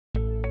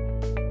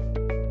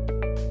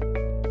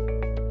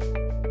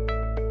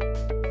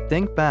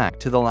Think back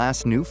to the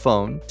last new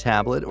phone,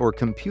 tablet, or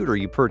computer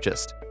you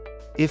purchased.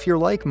 If you're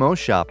like most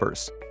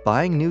shoppers,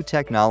 buying new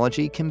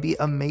technology can be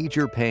a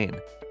major pain.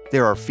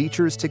 There are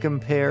features to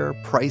compare,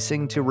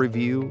 pricing to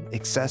review,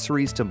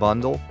 accessories to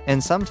bundle,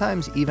 and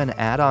sometimes even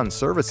add-on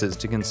services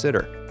to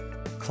consider.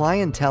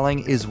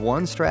 Clienteling is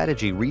one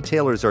strategy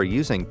retailers are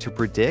using to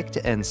predict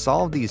and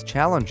solve these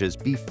challenges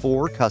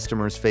before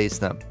customers face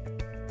them.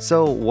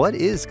 So, what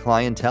is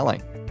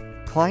clienteling?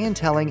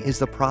 Clienteling is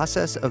the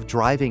process of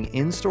driving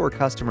in-store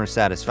customer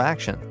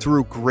satisfaction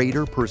through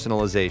greater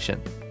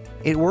personalization.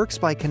 It works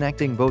by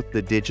connecting both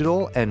the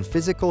digital and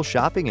physical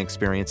shopping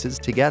experiences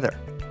together.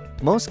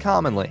 Most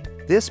commonly,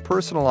 this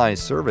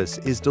personalized service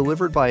is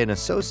delivered by an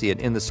associate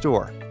in the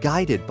store,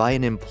 guided by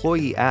an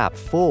employee app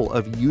full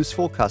of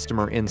useful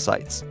customer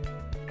insights.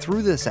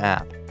 Through this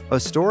app, a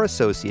store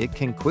associate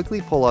can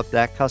quickly pull up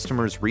that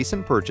customer's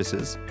recent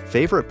purchases,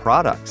 favorite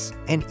products,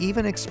 and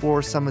even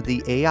explore some of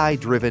the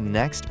AI-driven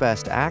next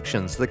best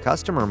actions the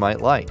customer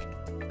might like.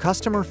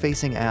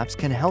 Customer-facing apps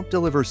can help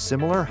deliver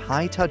similar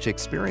high-touch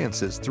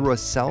experiences through a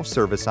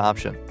self-service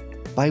option.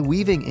 By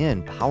weaving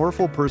in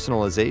powerful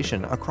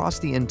personalization across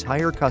the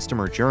entire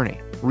customer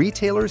journey,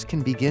 retailers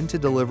can begin to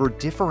deliver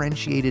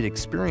differentiated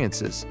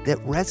experiences that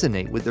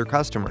resonate with their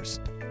customers,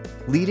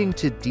 leading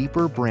to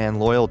deeper brand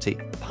loyalty,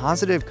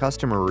 positive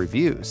customer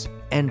reviews,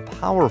 and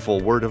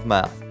powerful word of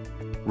mouth.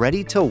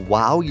 Ready to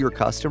wow your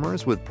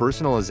customers with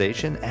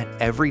personalization at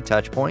every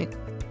touchpoint?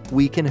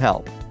 We can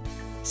help.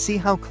 See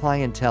how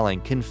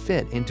clienteling can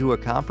fit into a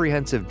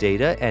comprehensive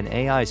data and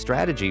AI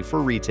strategy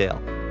for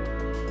retail.